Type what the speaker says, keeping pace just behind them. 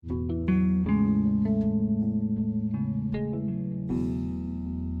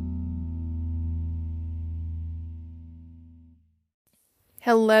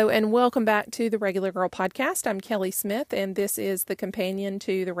Hello and welcome back to the Regular Girl Podcast. I'm Kelly Smith, and this is the companion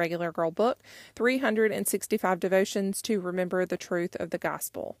to the Regular Girl book, 365 Devotions to Remember the Truth of the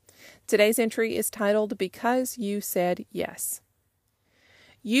Gospel. Today's entry is titled, Because You Said Yes.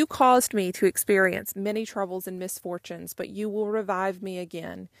 You caused me to experience many troubles and misfortunes, but you will revive me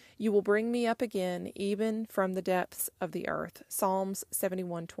again. You will bring me up again, even from the depths of the earth. Psalms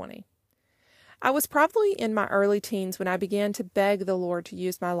 71:20. I was probably in my early teens when I began to beg the Lord to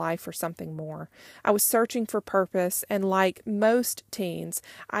use my life for something more. I was searching for purpose, and like most teens,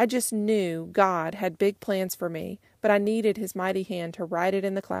 I just knew God had big plans for me, but I needed His mighty hand to write it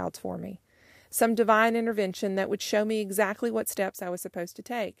in the clouds for me. Some divine intervention that would show me exactly what steps I was supposed to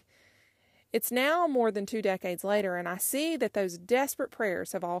take. It's now more than 2 decades later, and I see that those desperate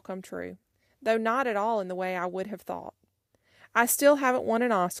prayers have all come true, though not at all in the way I would have thought. I still haven't won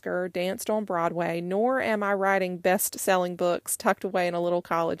an Oscar, danced on Broadway, nor am I writing best-selling books tucked away in a little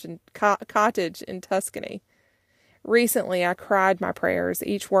cottage in Tuscany. Recently, I cried my prayers,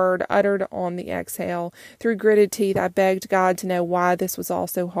 each word uttered on the exhale. Through gritted teeth, I begged God to know why this was all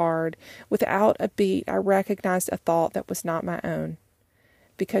so hard. Without a beat, I recognized a thought that was not my own.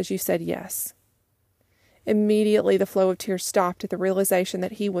 Because you said yes. Immediately, the flow of tears stopped at the realization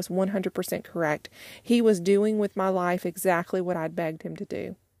that He was 100% correct. He was doing with my life exactly what I'd begged Him to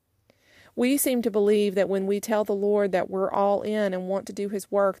do. We seem to believe that when we tell the Lord that we're all in and want to do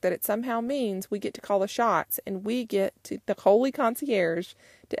His work, that it somehow means we get to call the shots and we get to the holy concierge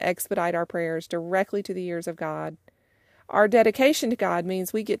to expedite our prayers directly to the ears of God. Our dedication to God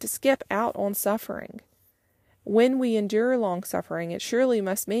means we get to skip out on suffering. When we endure long suffering, it surely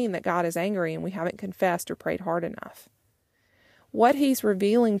must mean that God is angry and we haven't confessed or prayed hard enough. What He's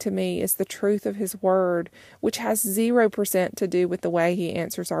revealing to me is the truth of His Word, which has 0% to do with the way He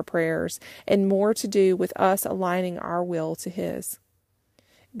answers our prayers, and more to do with us aligning our will to His.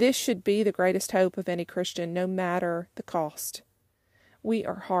 This should be the greatest hope of any Christian, no matter the cost. We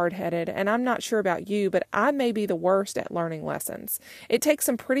are hard-headed, and I'm not sure about you, but I may be the worst at learning lessons. It takes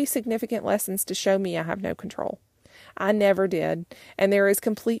some pretty significant lessons to show me I have no control. I never did, and there is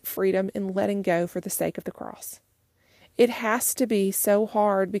complete freedom in letting go for the sake of the cross. It has to be so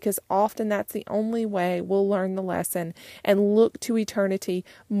hard because often that's the only way we'll learn the lesson and look to eternity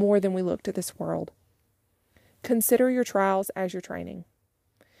more than we look to this world. Consider your trials as your training.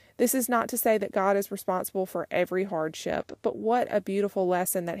 This is not to say that God is responsible for every hardship, but what a beautiful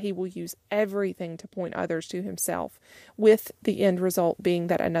lesson that He will use everything to point others to Himself, with the end result being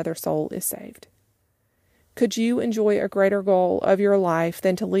that another soul is saved. Could you enjoy a greater goal of your life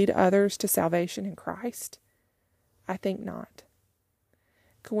than to lead others to salvation in Christ? I think not.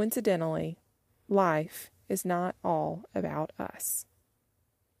 Coincidentally, life is not all about us.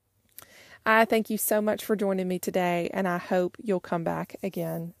 I thank you so much for joining me today, and I hope you'll come back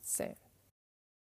again soon.